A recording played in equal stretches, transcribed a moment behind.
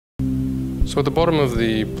So at the bottom of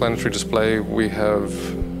the planetary display we have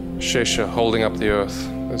Shesha holding up the earth.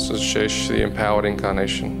 This is Shesh, the empowered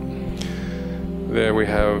incarnation. There we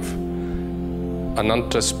have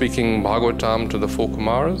Ananta speaking Bhagavatam to the four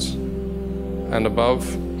Kumaras, and above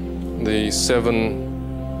the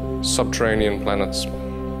 7 subterranean planets.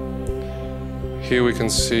 Here we can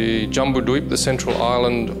see Jambudvip, the central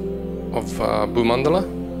island of Bhumandala,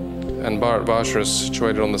 and Bharatvarsha is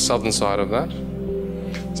situated on the southern side of that.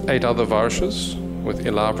 There's 8 other Varshas with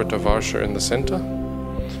Ilavrita Varsha in the center,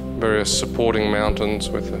 various supporting mountains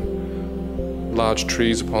with large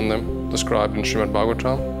trees upon them described in Srimad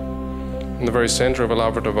Bhagavatam. In the very center of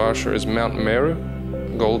Ilavrita Varsha is Mount Meru,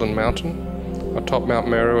 a golden mountain. Atop Mount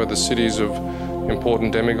Meru are the cities of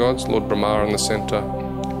important demigods, Lord Brahma in the center,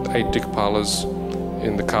 the 8 Dikpalas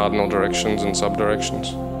in the cardinal directions and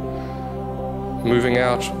sub-directions. Moving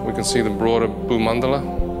out, we can see the broader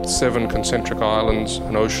Bhumandala, 7 concentric islands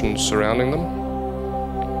and oceans surrounding them.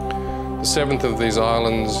 The 7th of these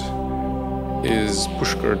islands is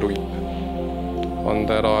Pushkaradvip. On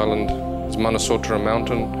that island is Manasotra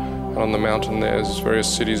mountain, and on the mountain there's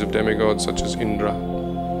various cities of demigods such as Indra.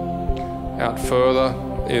 Out further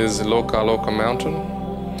is Lokaloka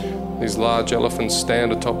mountain. These large elephants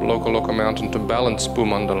stand atop Lokaloka mountain to balance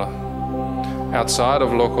Bhumandala. Outside of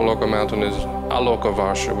Lokaloka mountain is Aloka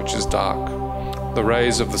Varsha, which is dark. The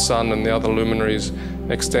rays of the sun and the other luminaries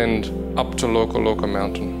extend up to Lokaloka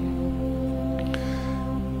mountain.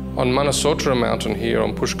 On Manasotra mountain here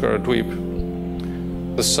on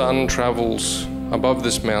Pushkaradvip, the sun travels above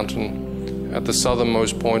this mountain at the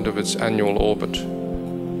southernmost point of its annual orbit.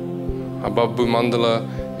 Above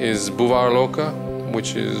Bhumandala is Bhuvarloka,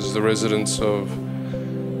 which is the residence of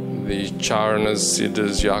the Charanas,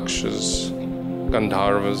 Siddhas, Yakshas,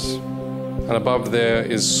 Gandharvas, and above there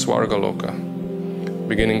is Swargaloka,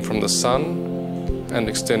 beginning from the sun and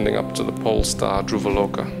extending up to the pole star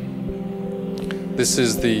Dhruvaloka. This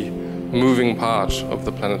is the moving part of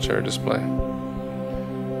the planetary display.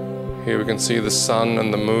 Here we can see the sun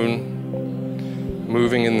and the moon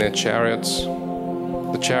moving in their chariots.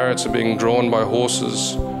 The chariots are being drawn by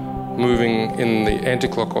horses moving in the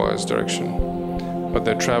anti-clockwise direction, but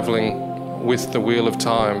they're traveling with the wheel of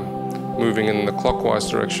time, moving in the clockwise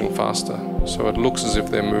direction faster, so it looks as if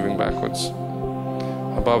they're moving backwards.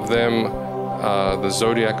 Above them the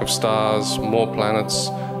zodiac of stars, more planets,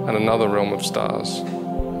 and another realm of stars.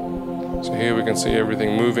 So here we can see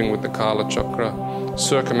everything moving with the Kala Chakra,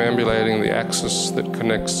 circumambulating the axis that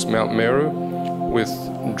connects Mount Meru with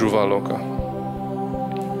Dhruvaloka.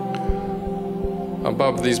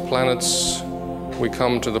 Above these planets, we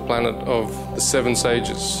come to the planet of the 7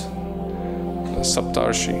 sages, the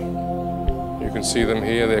Saptarshi. You can see them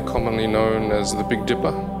here. They're commonly known as the Big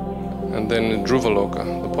Dipper, and then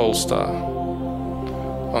Dhruvaloka, the pole star.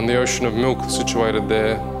 On the ocean of milk situated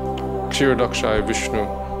there, Kshirodakshaya Vishnu,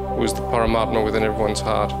 who is the Paramatma within everyone's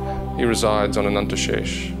heart, he resides on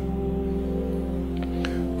Anantashesh.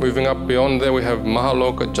 Moving up beyond there, we have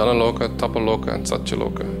Mahaloka, Janaloka, Tapaloka, and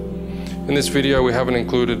Satyaloka. In this video we haven't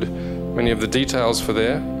included many of the details for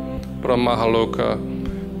there, but on Mahaloka,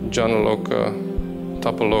 Janaloka,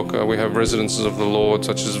 Tapaloka we have residences of the Lord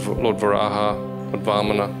such as Lord Varaha, Lord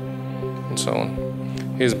Vamana, and so on.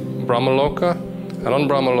 Here's Brahmaloka, and on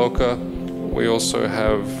Brahmaloka we also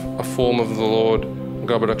have a form of the Lord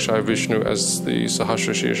Garbhodakshaya Vishnu as the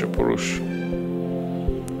Sahasrashesha Purush.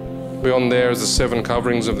 Beyond there is the 7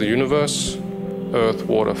 coverings of the universe, earth,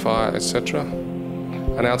 water, fire, etc.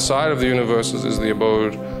 And outside of the universes is the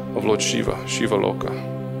abode of Lord Shiva, Shivaloka.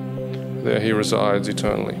 There he resides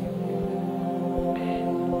eternally.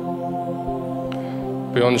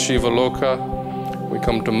 Beyond Shivaloka, we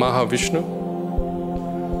come to Mahavishnu,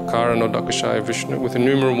 Karanodakashaya Vishnu, with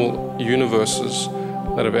innumerable universes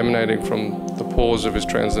that are emanating from the pores of his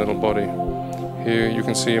transcendental body. Here you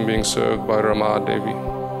can see him being served by Rama Devi.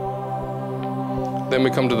 Then we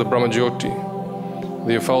come to the Brahmajyoti,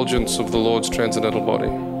 the effulgence of the Lord's transcendental body.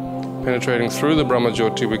 Penetrating through the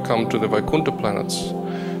Brahmajyoti, we come to the Vaikuntha planets.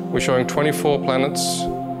 We're showing 24 planets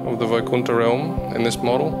of the Vaikuntha realm in this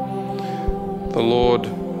model. The Lord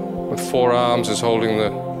with 4 arms is holding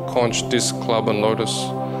the conch, disc, club, and lotus,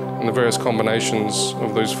 and the various combinations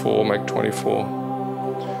of those 4 make 24.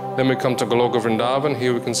 Then we come to Goloka Vrindavan.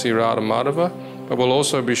 Here we can see Radha Madhava, but we'll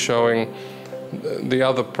also be showing the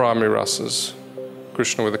other primary rasas.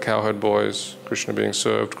 Krishna with the cowherd boys, Krishna being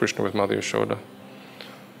served, Krishna with Mother Yashoda.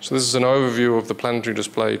 So this is an overview of the planetary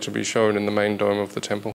display to be shown in the main dome of the temple.